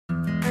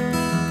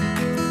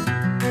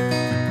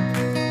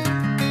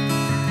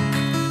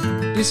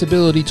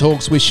Disability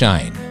Talks with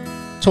Shane,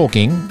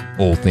 talking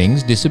all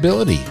things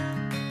disability.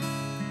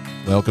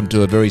 Welcome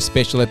to a very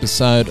special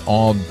episode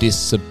of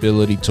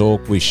Disability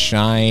Talk with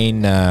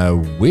Shane.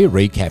 We're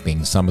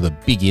recapping some of the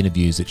big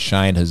interviews that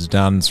Shane has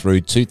done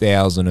through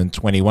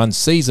 2021,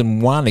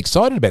 Season 1.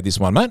 Excited about this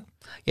one, mate?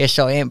 Yes,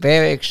 I am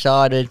very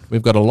excited.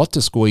 We've got a lot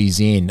to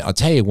squeeze in. I'll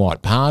tell you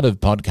what, part of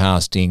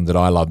podcasting that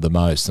I love the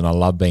most, and I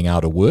love being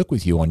able to work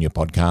with you on your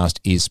podcast,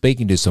 is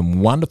speaking to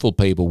some wonderful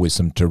people with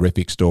some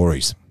terrific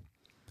stories.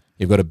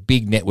 You've got a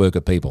big network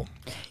of people.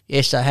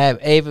 Yes, I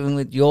have, even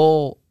with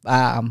your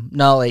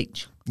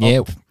knowledge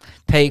of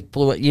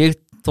people that you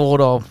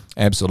thought of.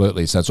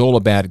 Absolutely. So it's all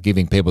about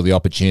giving people the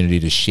opportunity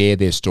to share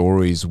their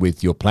stories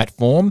with your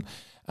platform.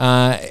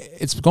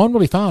 It's gone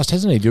really fast,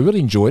 hasn't it? You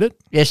really enjoyed it?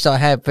 Yes, I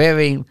have.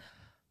 Very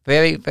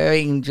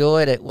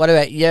enjoyed it. What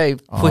about you,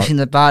 pushing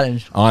the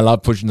buttons? I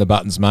love pushing the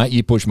buttons, mate.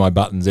 You push my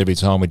buttons every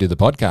time we do the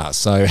podcast.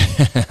 So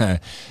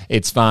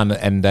it's fun.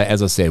 And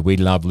as I said, we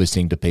love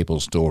listening to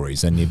people's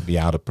stories, and you'd be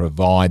able to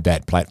provide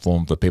that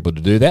platform for people to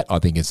do that. I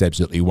think it's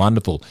absolutely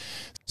wonderful.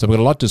 So we've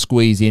got a lot to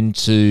squeeze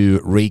into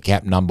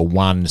recap number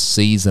 1,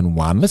 Season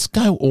 1. Let's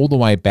go all the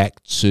way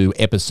back to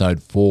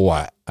episode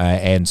 4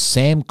 and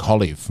Sam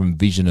Collive from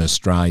Vision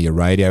Australia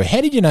Radio.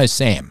 How did you know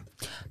Sam?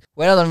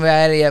 Well, on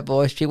radio,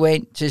 boys, we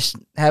went to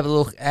have a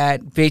look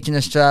at Vision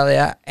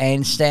Australia,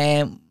 and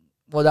Sam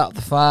was up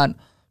the front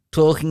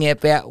talking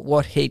about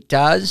what he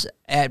does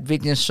at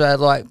Vision Australia,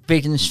 like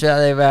Vision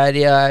Australia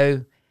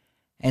Radio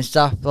and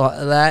stuff like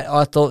that.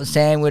 I thought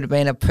Sam would have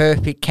been a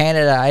perfect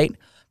candidate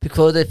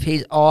because of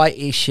his eye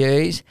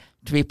issues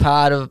to be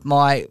part of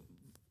my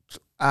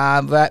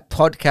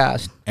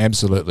podcast.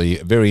 Absolutely.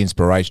 A very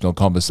inspirational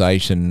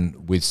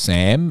conversation with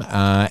Sam.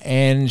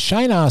 And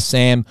Shane asked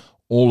Sam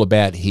all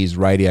about his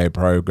radio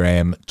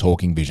program,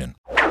 Talking Vision.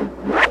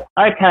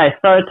 Okay,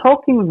 so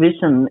Talking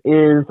Vision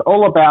is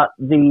all about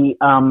the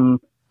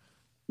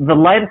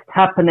latest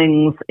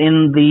happenings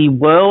in the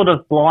world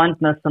of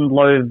blindness and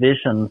low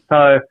vision.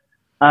 So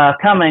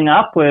coming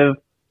up, we're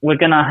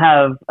going to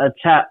have a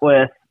chat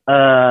with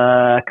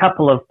a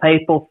couple of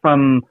people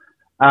from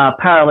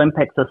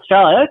Paralympics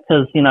Australia,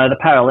 because, you know, the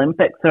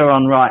Paralympics are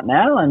on right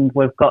now, and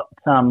we've got,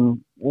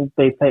 we'll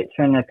be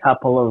featuring a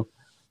couple of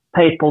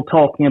people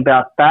talking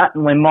about that,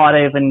 and we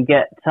might even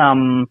get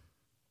an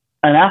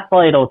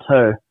athlete or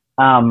two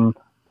to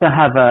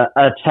have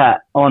a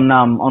chat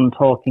on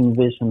Talking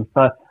Vision.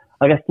 So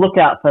I guess look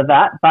out for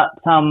that. But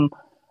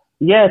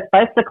yeah, it's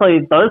basically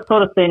those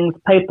sort of things.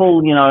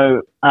 People, you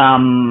know,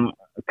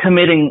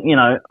 committing, you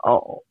know,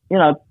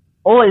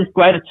 all these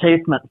great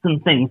achievements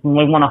and things, and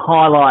we want to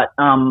highlight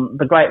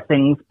the great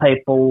things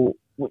people,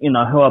 you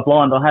know, who are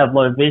blind or have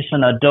low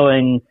vision are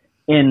doing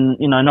in,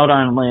 you know, not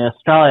only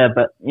Australia,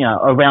 but, you know,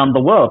 around the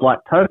world,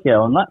 like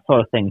Tokyo and that sort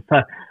of thing.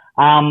 So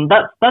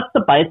that's the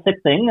basic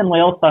thing. And we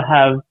also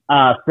have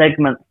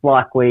segments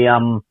like we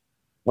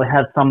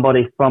have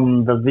somebody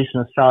from the Vision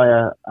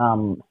Australia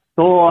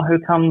store who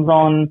comes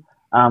on.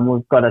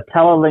 We've got a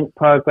Telelink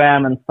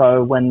program, and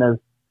so when there's,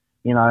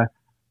 you know,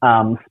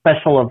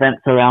 special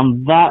events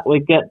around that, we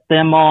get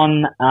them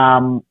on,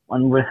 and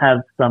we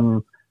have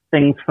some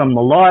things from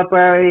the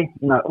library,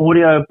 you know,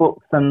 audio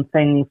books and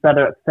things that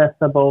are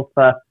accessible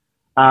for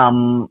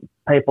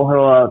people who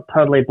are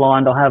totally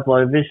blind or have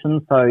low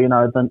vision. So, you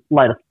know, the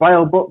latest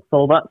Braille books,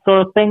 all that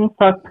sort of thing.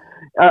 So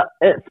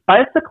it's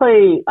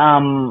basically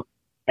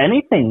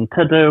anything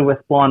to do with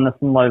blindness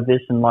and low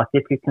vision. Like,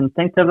 if you can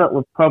think of it,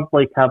 we'll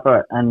probably cover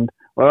it. And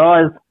we're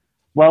always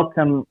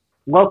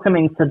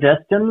welcoming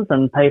suggestions,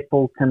 and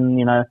people can,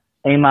 you know,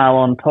 email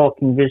on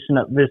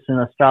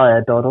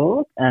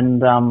talkingvision@visionaustralia.org,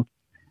 and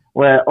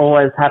we're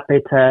always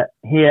happy to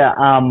hear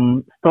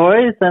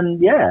stories,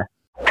 and yeah.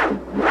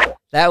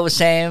 That was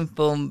Sam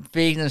from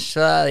Vision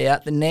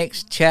Australia. The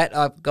next chat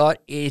I've got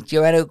is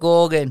Joanna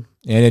Gorgon.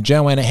 Yeah,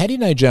 Joanna. How do you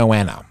know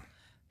Joanna?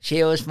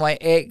 She was my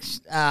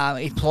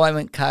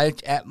employment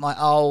coach at my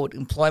old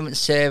employment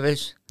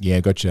service. Yeah,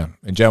 gotcha.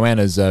 And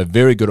Joanna's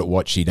very good at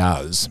what she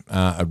does.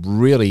 A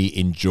really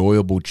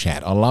enjoyable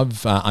chat. I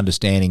love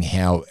understanding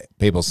how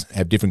people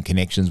have different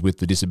connections with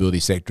the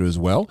disability sector as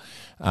well.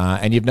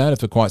 And you've known her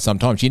for quite some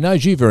time. She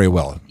knows you very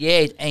well.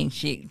 Yeah, and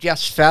she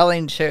just fell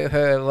into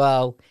her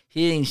role.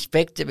 She didn't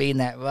expect to be in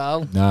that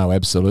role. No,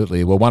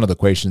 absolutely. Well, one of the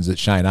questions that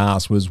Shane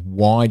asked was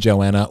why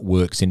Joanna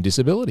works in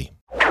disability.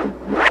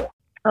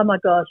 Oh, my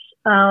gosh.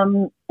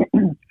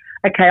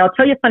 Okay, I'll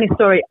tell you a funny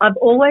story. I've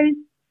always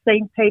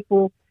seen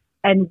people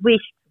and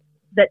wished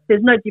that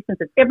there's no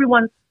differences.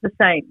 Everyone's the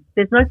same.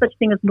 There's no such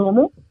thing as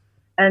normal,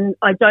 and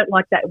I don't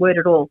like that word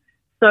at all.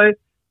 So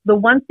the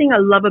one thing I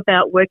love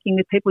about working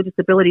with people with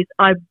disabilities,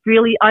 I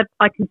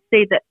can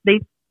see that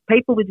these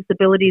people with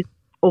disabilities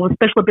or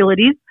special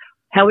abilities,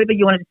 however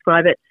you want to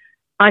describe it,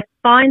 I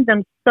find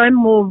them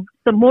more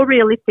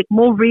realistic,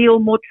 more real,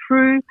 more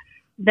true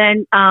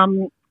than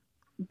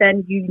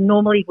you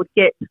normally would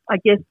get, I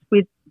guess,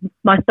 with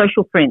my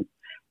social friends.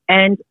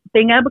 And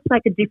being able to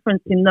make a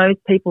difference in those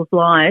people's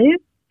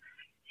lives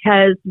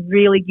has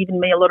really given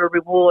me a lot of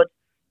reward,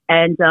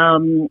 and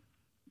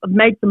I've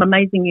made some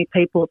amazing new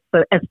people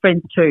as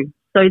friends too.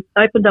 So it's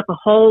opened up a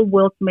whole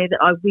world to me that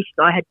I wished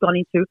I had gone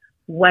into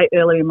way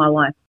earlier in my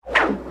life.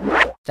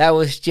 That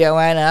was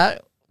Joanna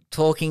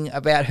talking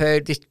about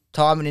her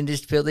time in the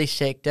disability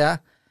sector.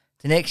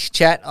 The next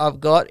chat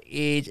I've got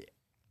is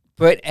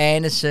Brett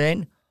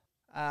Anderson,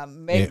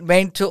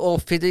 mental or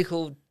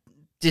physical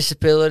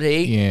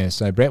disability. Yeah,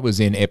 so Brett was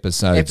in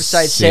episode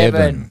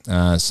 7.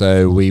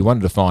 So we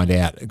wanted to find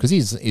out, because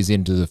he's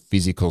into the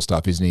physical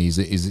stuff, isn't he?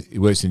 He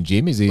works in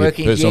gym. Is he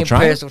Working a personal gym,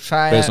 trainer?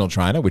 personal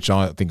trainer, which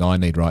I think I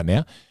need right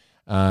now.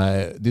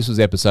 This was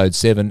episode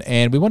 7,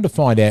 and we wanted to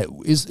find out,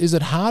 is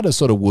it harder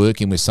sort of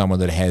working with someone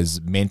that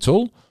has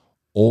mental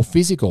or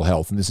physical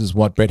health? And this is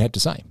what Brett had to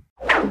say.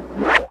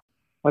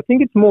 I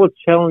think it's more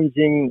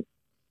challenging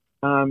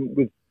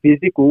with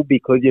physical,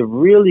 because you've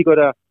really got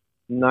to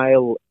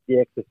nail the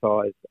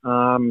exercise.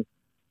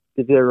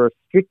 Because they're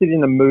restricted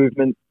in the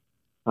movement,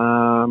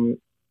 and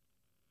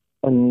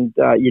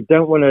you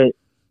don't want to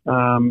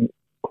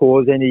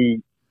cause them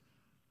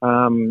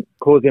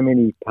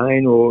any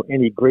pain or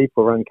any grief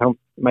or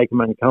make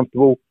them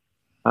uncomfortable.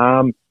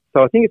 So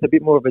I think it's a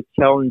bit more of a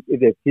challenge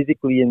if they're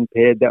physically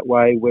impaired that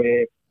way,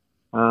 where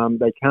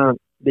they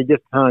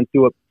just can't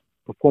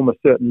perform a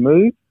certain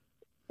move,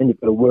 and you've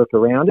got to work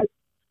around it.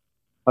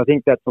 I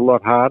think that's a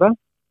lot harder.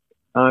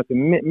 For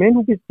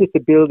mental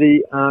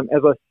disability,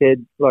 as I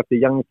said, like the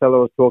young fellow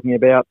I was talking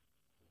about,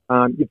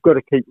 you've got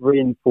to keep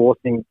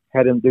reinforcing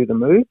how to do the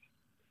move.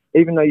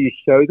 Even though you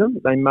show them,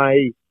 they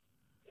may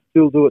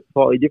still do it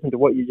slightly different to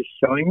what you're just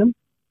showing them.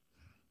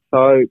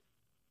 So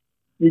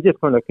you just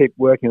kind of keep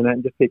working on that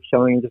and just keep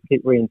showing and just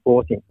keep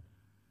reinforcing.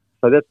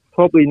 So that's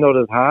probably not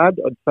as hard.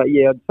 I'd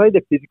say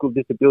the physical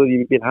disability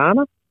is a bit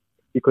harder,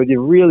 because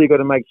you've really got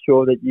to make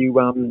sure that you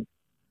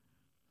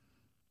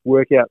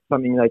work out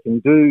something they can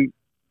do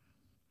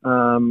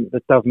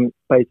that doesn't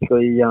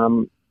basically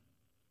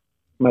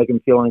make them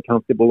feel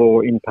uncomfortable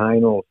or in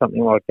pain or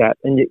something like that.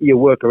 And you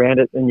work around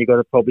it, and you've got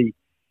to probably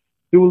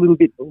do a little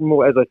bit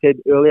more, as I said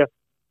earlier,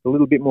 a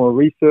little bit more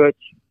research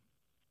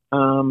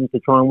to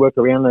try and work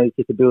around those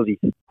disabilities.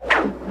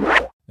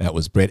 That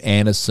was Brett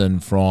Anderson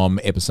from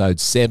episode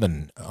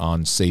 7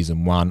 on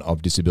season 1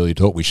 of Disability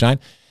Talk with Shane.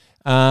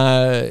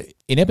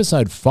 In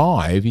episode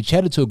 5, you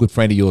chatted to a good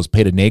friend of yours,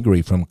 Peter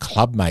Negri from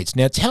Clubmates.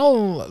 Now,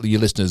 tell your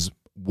listeners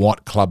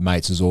what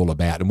Clubmates is all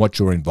about and what's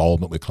your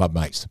involvement with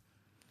Clubmates.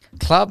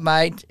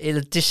 Clubmates is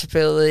a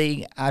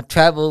disability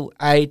travel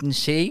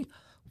agency.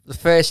 The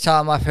first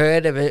time I've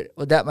heard of it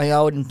was at my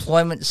old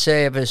employment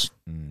service.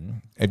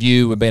 Have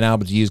you been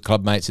able to use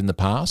Clubmates in the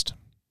past?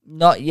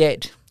 Not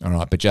yet. All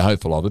right, but you're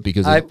hopeful of it,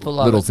 because a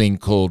little thing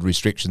called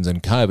restrictions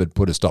and COVID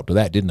put a stop to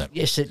that, didn't it?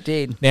 Yes, it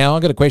did. Now,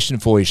 I've got a question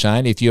for you,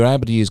 Shane. If you're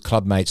able to use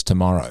Clubmates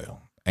tomorrow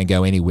and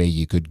go anywhere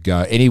you could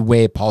go,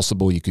 anywhere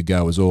possible you could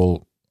go, is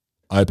all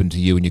open to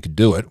you and you could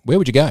do it, where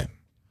would you go?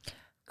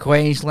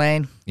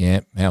 Queensland.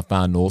 Yeah, how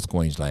far north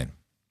Queensland?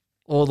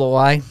 All the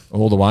way.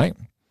 All the way?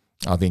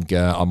 I think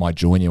I might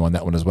join you on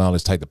that one as well.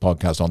 Let's take the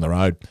podcast on the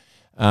road.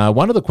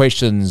 One of the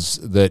questions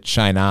that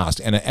Shane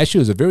asked, and it actually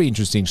was a very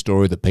interesting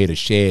story that Peter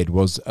shared,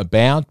 was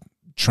about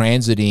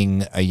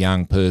transiting a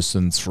young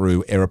person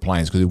through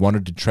aeroplanes, because he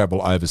wanted to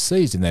travel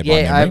overseas in that.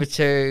 Yeah, over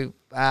to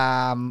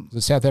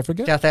South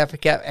Africa. South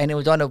Africa, and it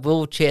was on a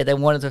wheelchair. They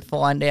wanted to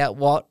find out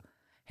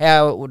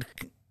how it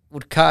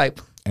would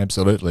cope.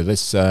 Absolutely.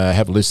 Let's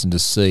have a listen to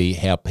see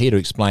how Peter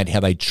explained how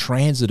they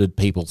transited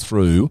people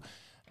through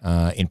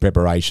in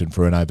preparation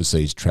for an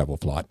overseas travel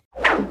flight.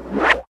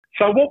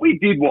 So what we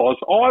did was,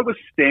 I was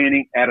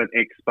standing at an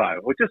expo,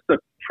 or just a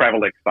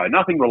travel expo,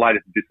 nothing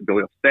related to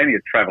disability. I was standing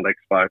at a travel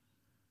expo,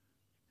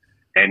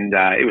 and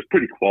it was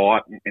pretty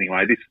quiet.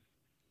 Anyway, this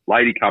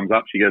lady comes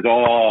up. She goes,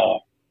 "Oh,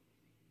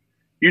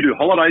 you do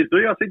holidays, do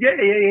you?" I said,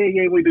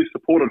 Yeah, we do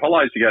supported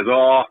holidays. She goes,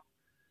 "Oh,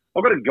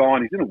 I've got a guy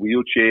and he's in a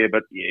wheelchair,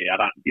 but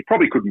yeah, you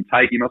probably couldn't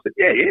take him." I said,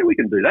 yeah, we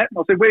can do that. And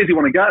I said, "Where does he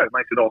want to go?" And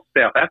they said, "Oh,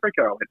 South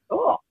Africa." I went,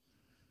 "Oh,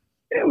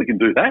 yeah, we can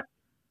do that."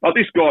 Oh,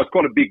 this guy's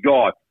quite a big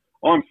guy.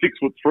 I'm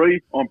 6'3".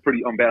 I'm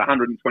about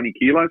 120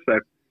 kilos, so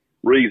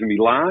reasonably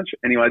large.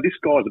 Anyway, this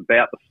guy's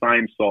about the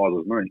same size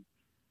as me.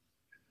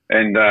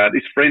 And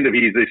this friend of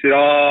his, he said,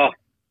 "Oh,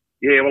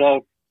 yeah,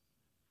 well,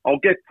 I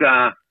might get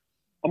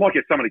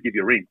someone to give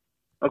you a ring."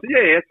 I said,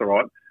 "Yeah, that's all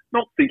right."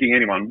 Not thinking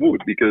anyone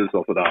would, because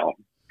I thought, "Oh,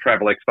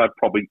 travel expo,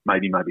 probably,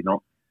 maybe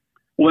not."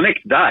 Well, the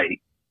next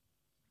day,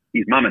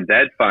 his mum and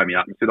dad phoned me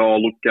up and said, "Oh,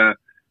 look,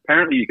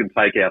 apparently you can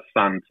take our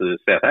son to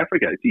South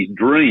Africa. It's his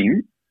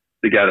dream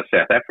to go to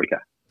South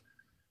Africa."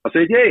 I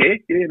said, yeah,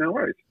 no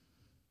worries.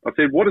 I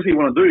said, "What does he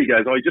want to do?" He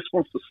goes, "Oh, he just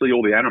wants to see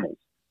all the animals.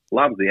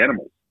 Loves the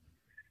animals."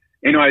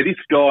 Anyway,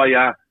 this guy,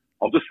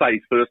 I'll just say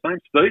his first name,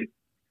 Steve.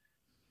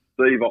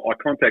 Steve, I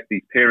contacted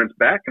his parents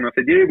back, and I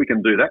said, "Yeah, we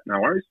can do that, no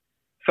worries."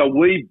 So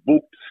we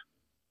booked,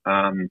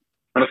 and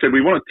I said,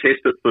 "We want to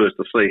test it first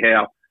to see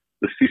how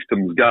the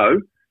systems go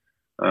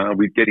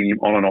with getting him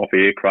on and off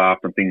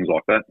aircraft and things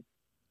like that,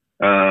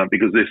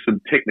 because there's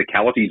some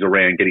technicalities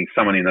around getting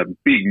someone in a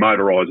big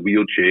motorised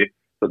wheelchair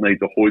that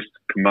needs a hoist,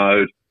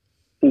 commode,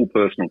 full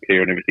personal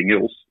care and everything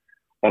else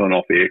on and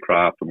off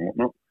aircraft and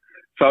whatnot."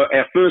 So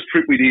our first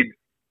trip we did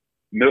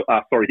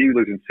he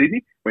lives in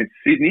Sydney. Went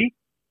Sydney,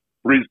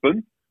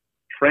 Brisbane,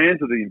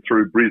 transited him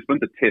through Brisbane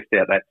to test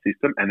out that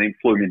system, and then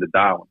flew him into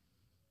Darwin.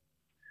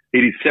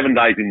 He did 7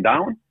 days in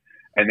Darwin,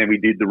 and then we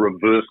did the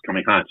reverse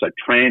coming home. So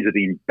transited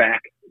him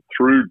back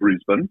through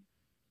Brisbane,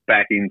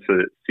 back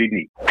into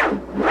Sydney.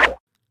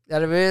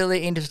 That a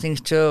really interesting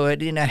story. I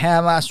didn't know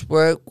how much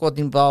work was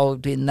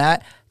involved in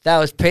that. That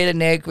was Peter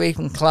Negri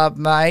from Club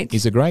Mates.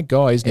 He's a great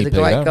guy, isn't he, He's a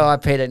Peter? great guy,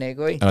 Peter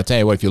Negri. And I tell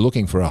you what, if you're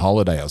looking for a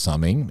holiday or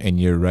something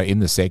and you're in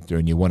the sector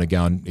and you want to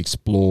go and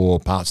explore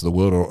parts of the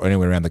world or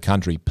anywhere around the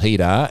country,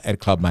 Peter at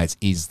Club Mates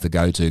is the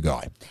go-to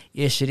guy.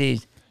 Yes, it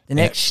is. The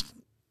next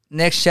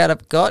shout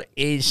I've got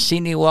is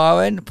Cindy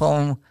Warren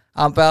from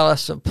Umbrella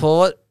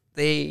Support.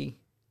 That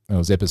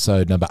was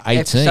episode number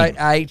 18. Episode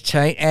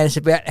 18, and it's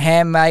about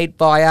Handmade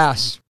by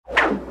Us.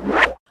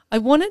 I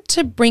wanted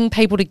to bring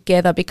people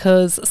together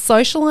because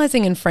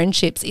socialising and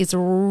friendships is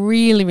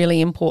really,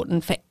 really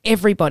important for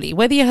everybody.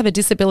 Whether you have a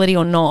disability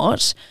or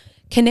not,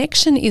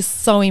 connection is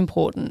so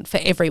important for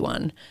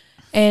everyone.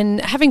 And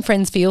having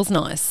friends feels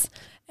nice.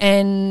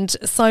 And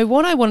so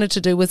what I wanted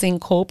to do was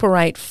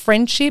incorporate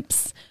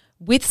friendships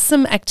with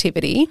some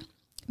activity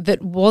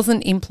that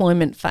wasn't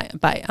employment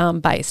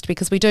based,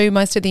 because we do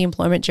most of the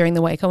employment during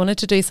the week. I wanted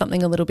to do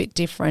something a little bit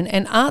different.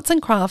 And arts and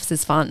crafts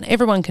is fun.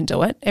 Everyone can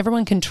do it.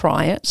 Everyone can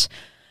try it.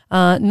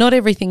 Not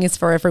everything is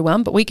for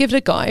everyone, but we give it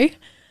a go.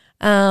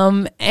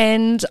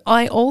 And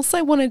I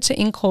also wanted to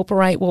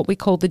incorporate what we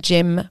call the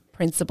GEM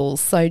principles.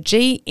 So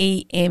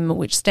GEM,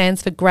 which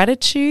stands for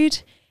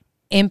gratitude,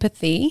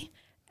 empathy,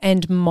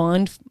 and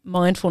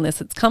mindfulness.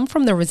 It's come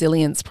from the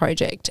Resilience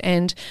Project.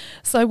 And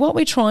so what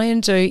we try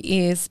and do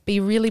is be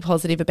really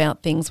positive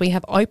about things. We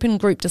have open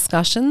group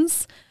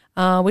discussions,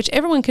 which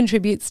everyone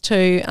contributes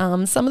to.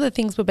 Some of the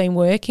things we've been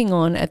working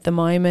on at the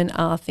moment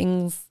are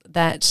things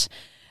that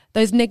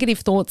those negative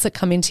thoughts that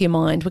come into your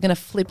mind, we're going to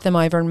flip them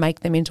over and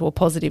make them into a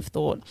positive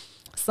thought.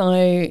 So,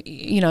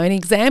 an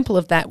example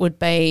of that would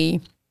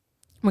be,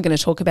 we're going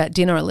to talk about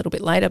dinner a little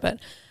bit later, but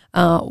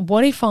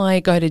what if I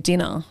go to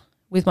dinner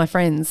with my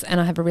friends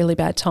and I have a really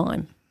bad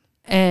time?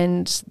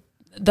 And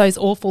those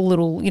awful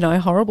little,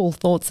 horrible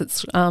thoughts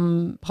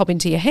that pop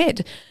into your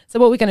head. So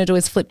what we're going to do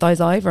is flip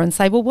those over and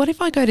say, well, what if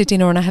I go to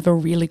dinner and I have a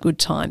really good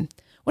time?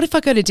 What if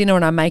I go to dinner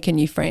and I make a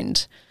new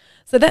friend?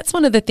 So that's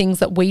one of the things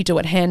that we do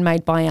at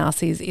Handmade by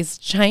Us is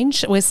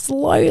change. We're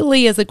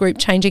slowly as a group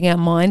changing our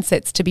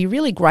mindsets to be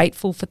really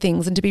grateful for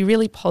things and to be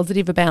really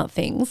positive about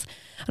things.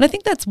 And I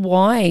think that's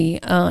why,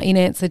 in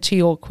answer to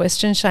your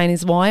question, Shane,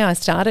 is why I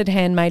started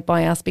Handmade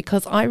by Us,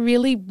 because I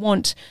really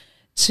want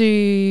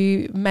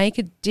to make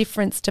a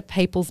difference to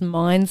people's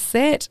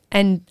mindset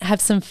and have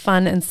some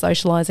fun and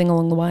socialising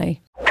along the way.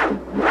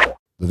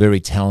 The very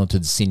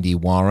talented Cindy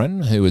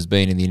Warren, who has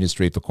been in the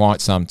industry for quite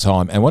some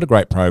time. And what a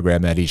great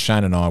program that is.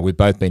 Shane and I, we've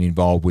both been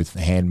involved with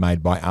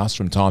Handmade by Us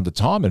from time to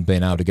time and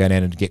been able to go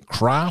down and get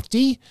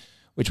crafty,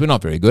 which we're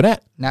not very good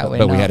at. No, we're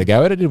but not. We had a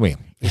go at it, didn't we?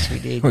 Yes, we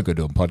did. We're good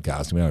doing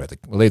podcasts. We'll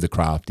leave the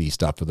crafty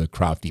stuff for the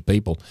crafty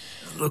people.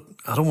 Look,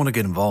 I don't want to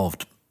get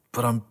involved,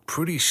 but I'm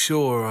pretty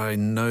sure I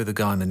know the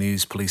guy in the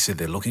news police said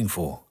they're looking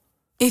for.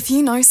 If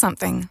you know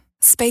something,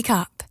 speak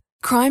up.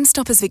 Crime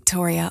Stoppers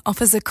Victoria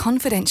offers a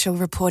confidential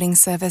reporting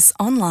service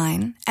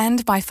online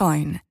and by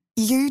phone.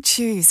 You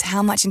choose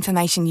how much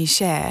information you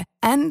share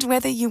and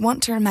whether you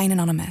want to remain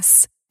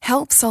anonymous.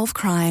 Help solve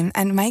crime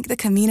and make the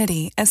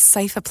community a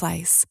safer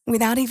place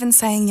without even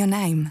saying your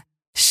name.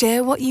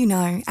 Share what you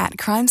know at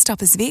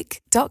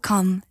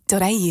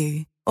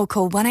crimestoppersvic.com.au or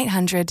call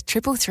 1800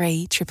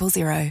 333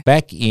 000.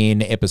 Back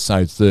in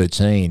episode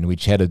 13, we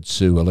chatted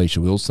to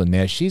Alicia Wilson.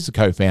 Now, she's the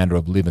co-founder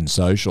of Live and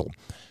Social.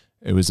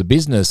 It was a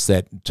business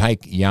that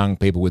take young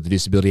people with a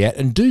disability out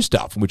and do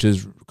stuff, which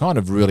is kind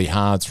of really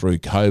hard through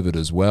COVID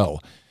as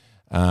well.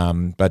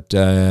 But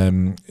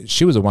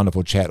she was a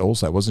wonderful chat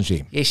also, wasn't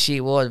she? Yes,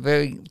 she was.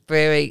 Very,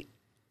 very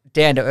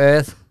down to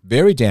earth.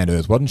 Very down to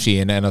earth, wasn't she?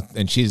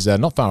 And she's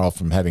not far off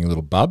from having a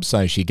little bub,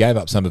 so she gave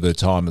up some of her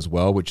time as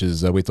well, which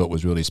is we thought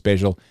was really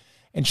special.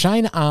 And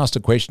Shane asked a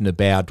question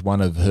about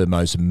one of her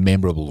most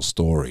memorable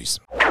stories.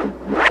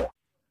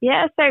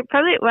 Yeah, so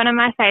probably one of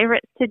my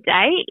favourites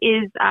today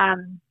is...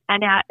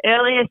 and our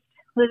earliest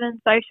Live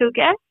and Social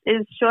guest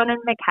is Sean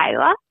and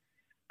Michaela.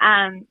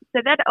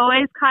 So they'd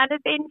always kind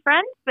of been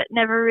friends, but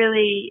never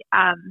really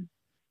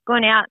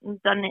gone out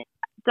and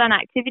done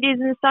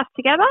activities and stuff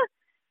together.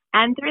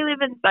 And through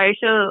Live and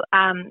Social,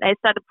 they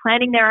started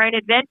planning their own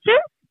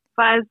adventures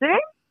via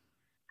Zoom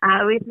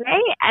with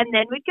me. And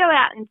then we'd go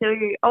out and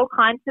do all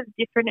kinds of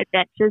different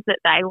adventures that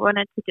they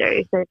wanted to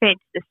do. So been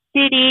to the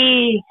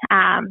city,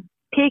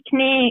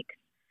 picnics,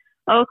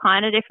 all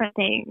kind of different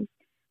things.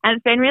 And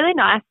it's been really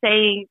nice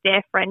seeing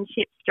their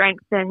friendship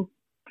strengthen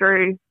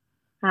through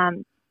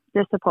the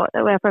support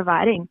that we're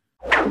providing.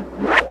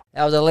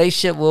 That was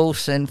Alicia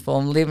Wilson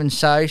from Live and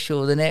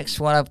Social. The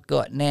next one I've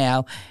got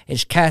now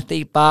is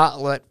Kathy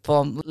Bartlett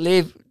from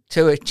Live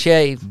to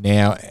Achieve.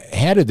 Now,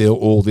 how did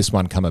all this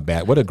one come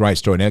about? What a great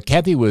story. Now,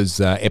 Kathy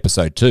was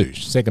episode 2,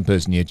 second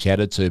person you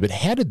chatted to, but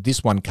how did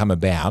this one come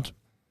about?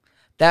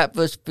 That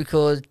was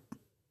because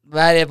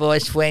Radio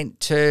Voice went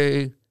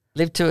to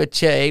Live to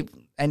Achieve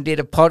and did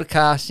a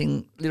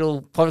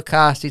little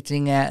podcasting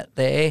thing out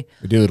there.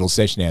 We did a little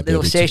session out there.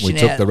 We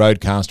took the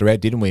roadcaster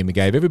out, didn't we? And we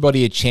gave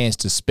everybody a chance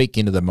to speak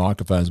into the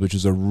microphones, which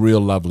was a real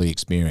lovely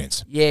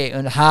experience. Yeah,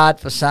 and hard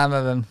for some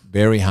of them.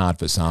 Very hard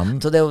for some.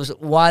 So there was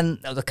one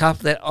of the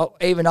couple that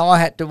even I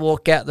had to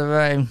walk out the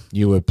room.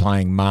 You were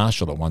playing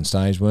Marshall at one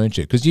stage, weren't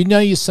you? Because you know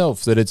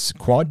yourself that it's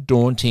quite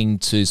daunting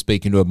to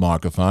speak into a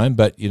microphone,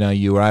 but, you know,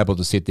 you were able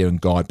to sit there and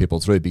guide people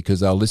through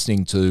because they were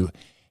listening to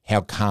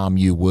how calm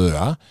you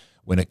were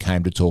when it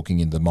came to talking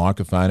into the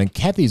microphone. And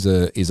Kathy's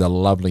is a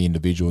lovely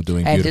individual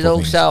doing beautiful things.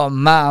 And she's also a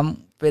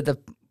mum with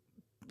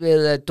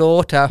a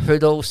daughter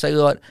who'd also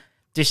got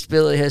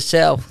disability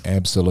herself.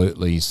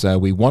 Absolutely. So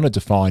we wanted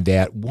to find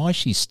out why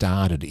she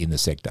started in the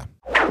sector.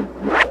 I've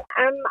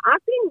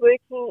been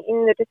working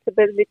in the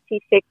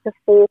disability sector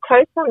for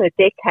close on a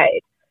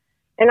decade.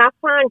 And I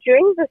found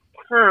during this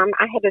time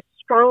I had a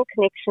strong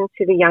connection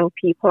to the young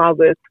people I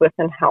worked with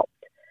and helped.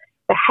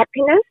 The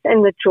happiness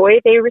and the joy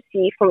they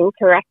receive from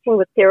interacting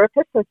with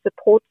therapists and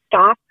support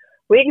staff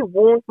really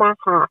warmed my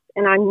heart,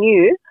 and I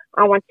knew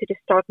I wanted to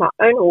start my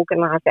own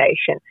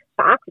organisation so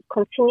I could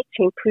continue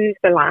to improve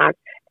their lives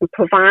and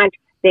provide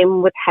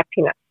them with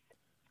happiness.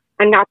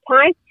 And now,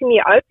 prior to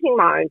me opening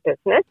my own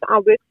business, I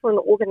worked for an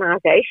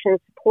organisation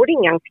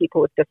supporting young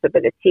people with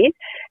disabilities,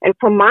 and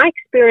from my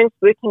experience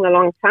working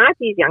alongside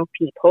these young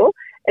people,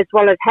 as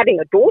well as having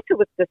a daughter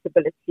with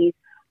disabilities,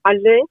 I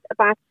learned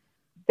about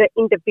the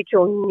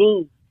individual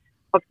needs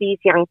of these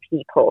young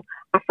people.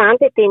 I found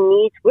that their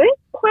needs weren't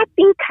quite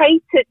being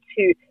catered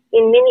to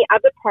in many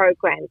other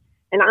programs,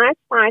 and I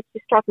aspired to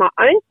start my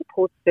own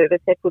support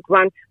service that would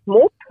run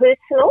more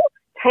personal,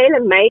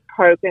 tailor-made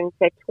programs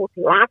that taught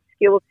life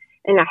skills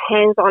and a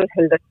hands-on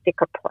holistic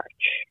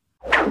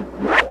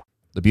approach.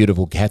 The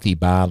beautiful Kathy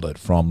Bartlett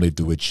from Live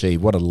to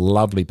Achieve. What a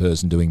lovely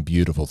person doing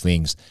beautiful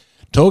things.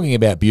 Talking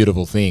about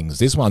beautiful things,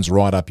 this one's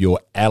right up your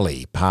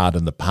alley,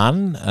 pardon the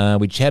pun.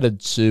 We chatted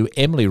to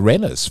Emily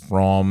Rennis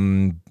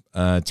from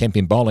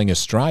Tenpin Bowling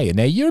Australia.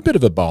 Now, you're a bit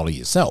of a bowler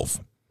yourself.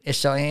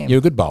 Yes, I am. You're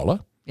a good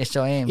bowler. Yes,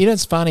 I am. You know,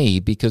 it's funny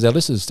because our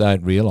listeners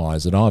don't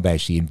realise that I've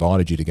actually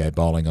invited you to go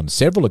bowling on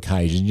several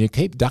occasions and you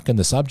keep ducking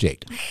the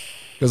subject.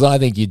 Because I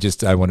think you just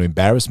don't want to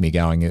embarrass me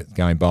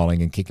going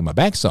bowling and kicking my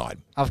backside.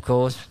 Of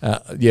course.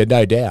 Yeah,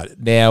 no doubt.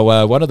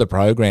 Now, one of the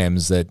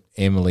programs that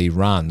Emily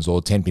runs,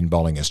 or Tenpin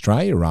Bowling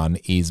Australia run,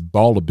 is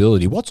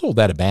Bowlability. What's all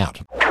that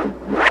about?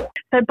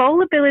 So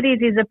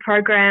Bowlabilities is a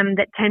program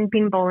that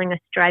Tenpin Bowling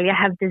Australia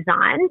have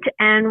designed,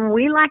 and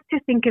we like to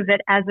think of it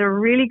as a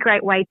really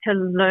great way to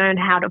learn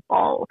how to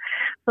bowl.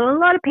 So a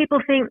lot of people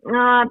think,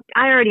 I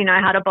already know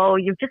how to bowl.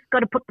 You've just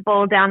got to put the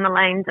ball down the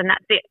lanes and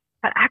that's it.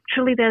 But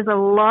actually there's a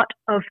lot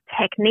of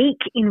technique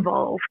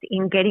involved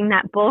in getting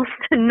that ball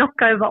to knock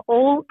over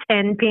all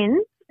 10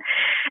 pins.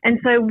 And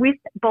so with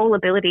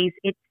Bowlabilities,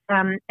 it's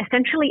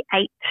essentially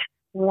 8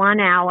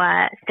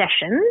 one-hour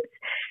sessions,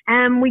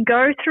 and we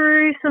go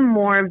through some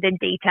more of the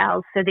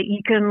details so that you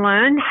can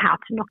learn how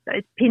to knock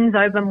those pins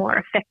over more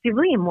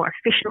effectively and more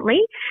efficiently.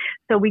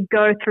 So we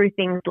go through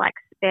things like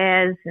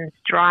spares and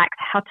strikes,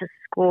 how to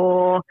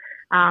score,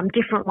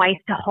 different ways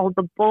to hold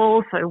the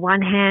ball, so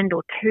one hand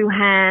or two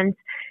hands,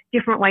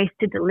 different ways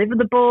to deliver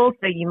the ball.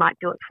 So you might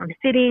do it from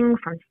sitting,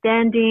 from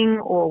standing,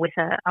 or with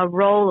a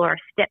roll or a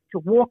step to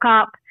walk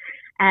up.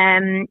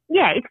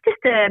 It's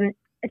just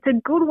it's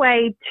a good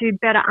way to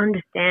better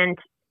understand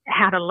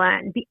how to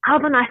learn. The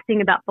other nice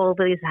thing about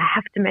Bowlabilities, I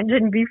have to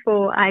mention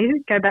before I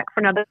go back for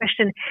another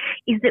question,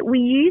 is that we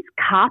use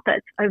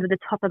carpets over the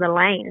top of the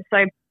lane.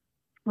 So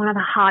one of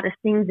the hardest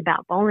things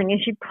about bowling,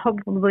 as you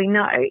probably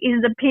know,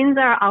 is the pins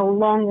are a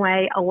long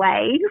way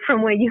away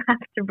from where you have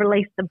to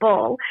release the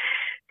ball.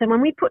 So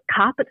when we put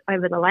carpets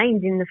over the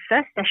lanes in the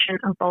first session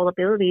of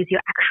Bowlabilities, you're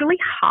actually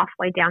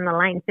halfway down the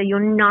lane. So you're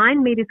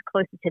 9 metres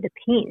closer to the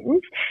pins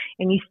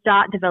and you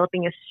start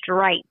developing a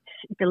straight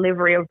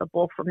delivery of the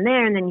ball from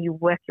there, and then you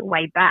work your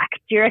way back.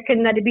 Do you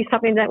reckon that'd be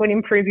something that would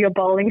improve your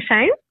bowling,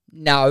 Shane?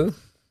 No.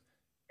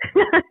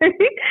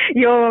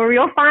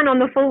 You're fine on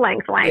the full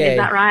length lane, is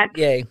that right?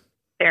 Yeah.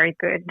 Very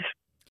good.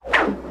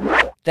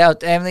 That was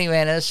Emily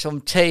Rennis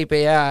from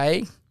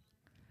TBA.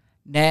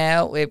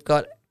 Now we've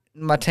got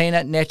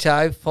Martina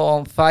Neto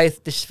from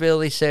Faith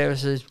Disability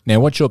Services. Now,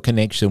 what's your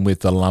connection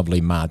with the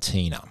lovely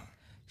Martina?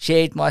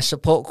 She's my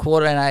support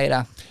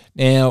coordinator.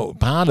 Now,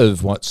 part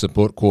of what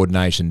support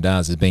coordination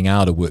does is being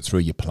able to work through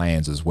your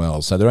plans as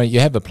well. So you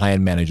have a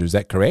plan manager, is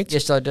that correct?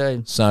 Yes, I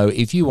do. So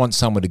if you want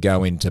someone to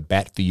go in to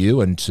bat for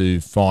you and to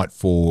fight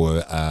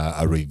for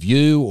a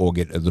review or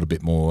get a little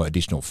bit more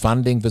additional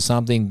funding for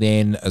something,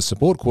 then a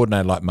support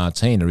coordinator like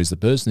Martina is the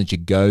person that you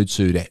go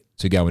to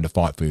go in to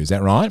fight for you. Is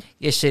that right?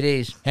 Yes, it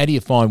is. How do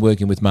you find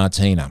working with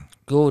Martina?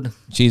 Good.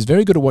 She's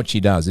very good at what she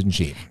does, isn't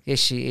she? Yes,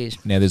 she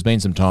is. Now, there's been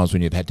some times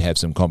when you've had to have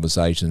some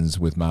conversations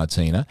with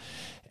Martina.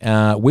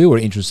 We were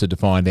interested to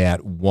find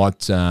out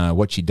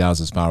what she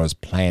does as far as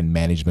plan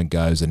management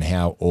goes and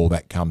how all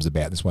that comes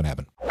about. This is what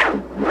happened.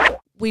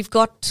 We've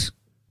got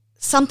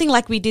something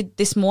like we did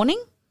this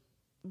morning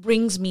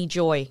brings me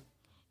joy.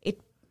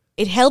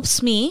 it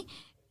helps me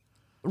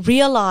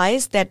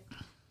realize that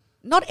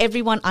not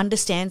everyone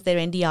understands their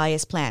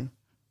NDIS plan.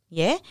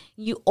 Yeah?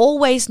 You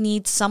always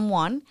need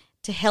someone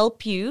to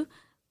help you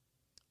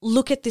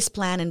look at this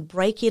plan and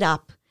break it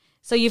up.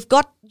 So you've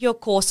got your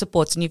core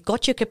supports and you've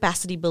got your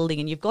capacity building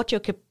and you've got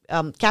your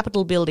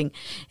capital building.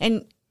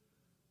 And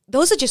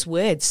those are just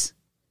words.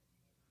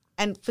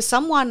 And for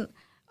someone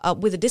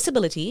with a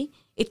disability,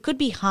 it could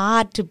be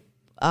hard to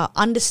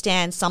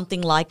understand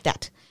something like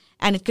that.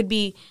 And it could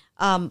be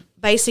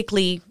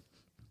basically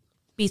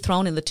be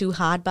thrown in the too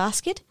hard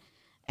basket.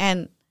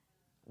 And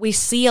we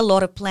see a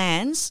lot of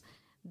plans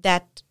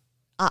that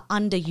are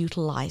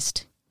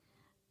underutilized.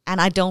 And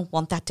I don't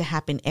want that to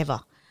happen ever.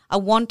 I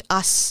want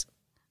us,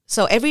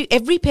 so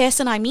every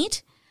person I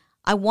meet,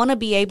 I want to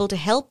be able to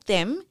help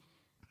them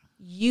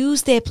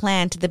use their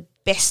plan to the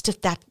best of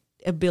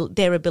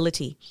their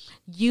ability,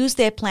 use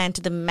their plan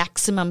to the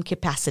maximum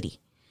capacity.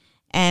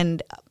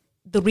 And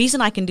the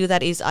reason I can do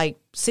that is I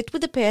sit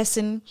with the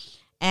person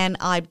and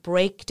I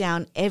break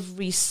down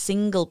every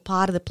single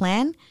part of the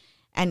plan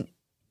and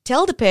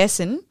tell the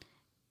person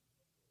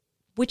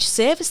which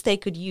service they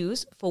could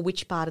use for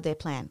which part of their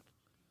plan.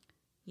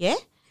 Yeah?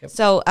 Yep.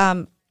 So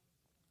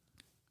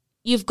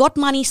you've got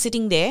money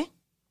sitting there.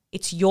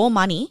 It's your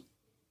money.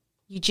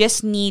 You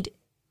just need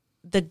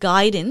the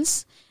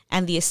guidance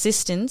and the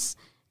assistance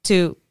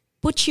to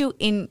put you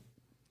in,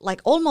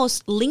 like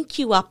almost link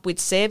you up with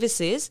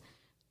services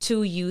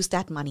to use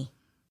that money.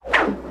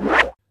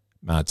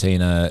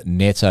 Martina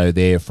Neto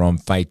there from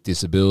Faith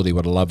Disability.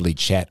 What a lovely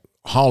chat.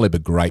 Whole heap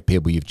of great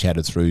people you've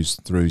chatted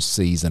through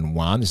season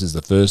 1. This is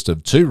the first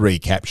of 2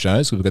 recap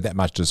shows. We've got that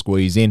much to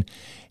squeeze in.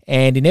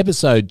 And in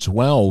episode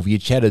 12, you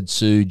chatted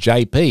to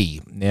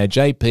JP. Now,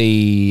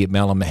 JP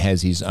Mallam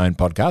has his own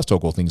podcast,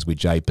 Talk All Things with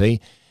JP.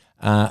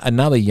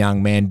 Another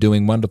young man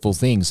doing wonderful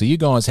things. So you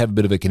guys have a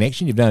bit of a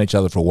connection. You've known each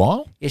other for a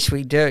while. Yes,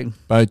 we do.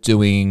 Both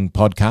doing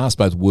podcasts,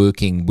 both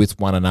working with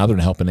one another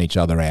and helping each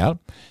other out.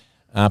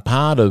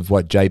 Part of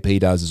what JP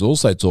does is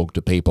also talk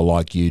to people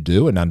like you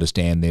do and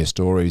understand their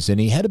stories. And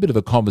he had a bit of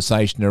a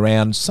conversation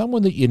around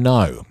someone that you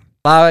know.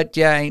 Lara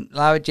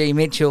G.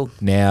 Mitchell.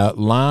 Now,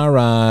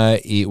 Lara,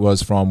 it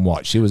was from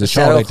what? She was a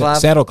Saddle Club.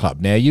 Saddle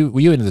Club. Now, were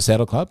you into the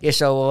Saddle Club?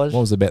 Yes, I was. What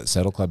was it about the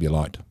Saddle Club you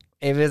liked?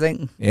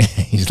 Everything. Yeah,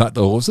 you just like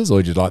the horses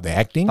or did you like the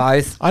acting?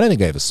 Both. I don't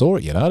think I ever saw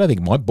it, I don't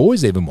think my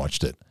boys even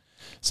watched it.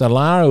 So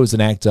Lara was an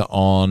actor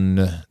on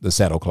the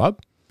Saddle Club.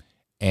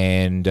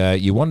 And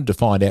you wanted to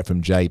find out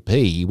from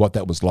JP what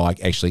that was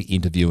like actually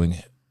interviewing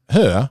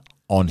her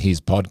on his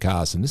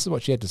podcast. And this is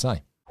what she had to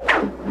say.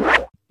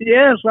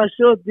 Yes, I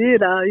sure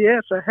did.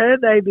 So her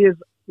name is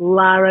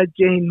Lara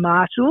Jean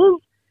Marshall.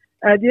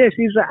 And yeah,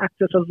 she's an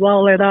actress as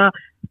well. And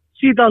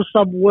she does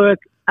some work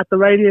at the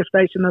radio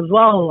station as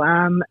well.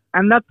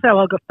 And that's how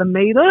I got to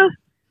meet her.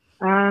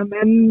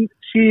 And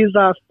she's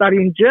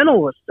studying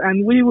journalist.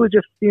 And we were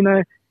just,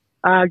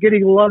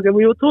 getting along. And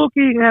we were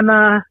talking and...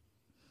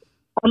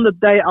 on the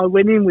day I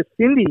went in with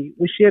Cindy,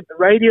 we shared the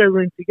radio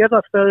room together,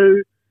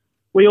 so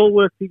we all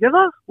worked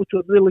together, which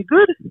was really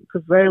good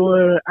because they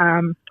were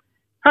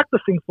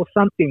practicing for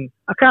something.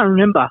 I can't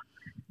remember.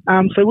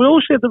 So we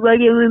all shared the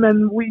radio room,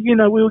 and we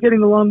were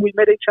getting along. We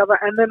met each other,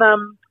 and then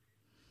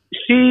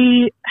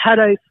she had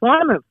an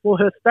assignment for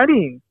her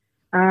studying,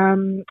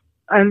 and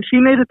she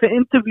needed to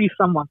interview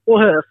someone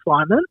for her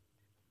assignment,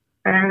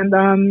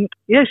 and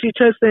she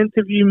chose to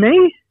interview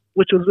me,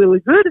 which was really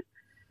good.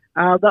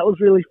 That was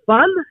really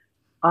fun.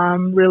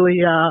 I'm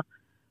really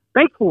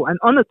thankful and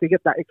honoured to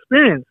get that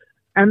experience.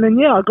 And then,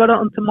 I got it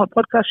onto my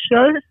podcast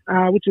show,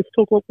 which is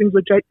Talk All Things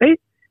with JP.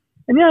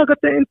 And, I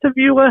got to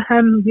interview her,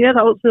 and,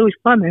 that was really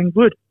fun and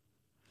good.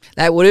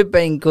 That would have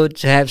been good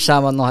to have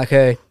someone like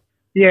her.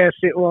 Yes,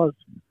 it was.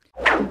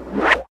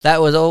 That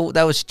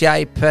was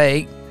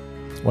JP.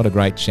 What a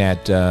great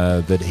chat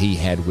that he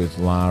had with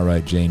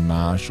Lara Jean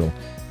Marshall.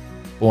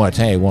 Boy, I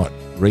tell you what,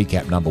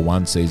 recap number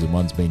 1, season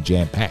 1's been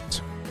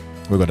jam-packed.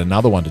 We've got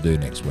another one to do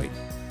next week.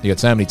 You got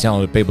so many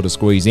talented people to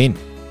squeeze in.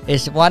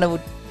 It's a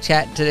wonderful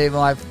chat to do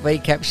my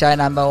recap show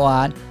number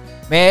 1.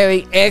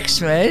 Merry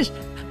Xmas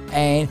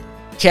and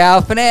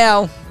ciao for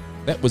now.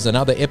 That was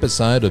another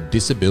episode of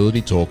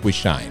Disability Talk with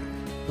Shane.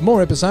 For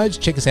more episodes,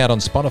 check us out on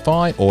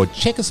Spotify or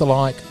check us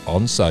alike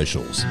on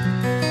socials.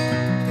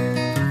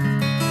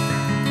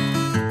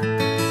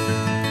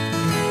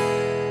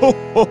 Ho,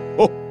 ho,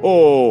 ho,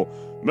 ho!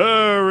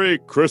 Merry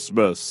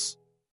Christmas!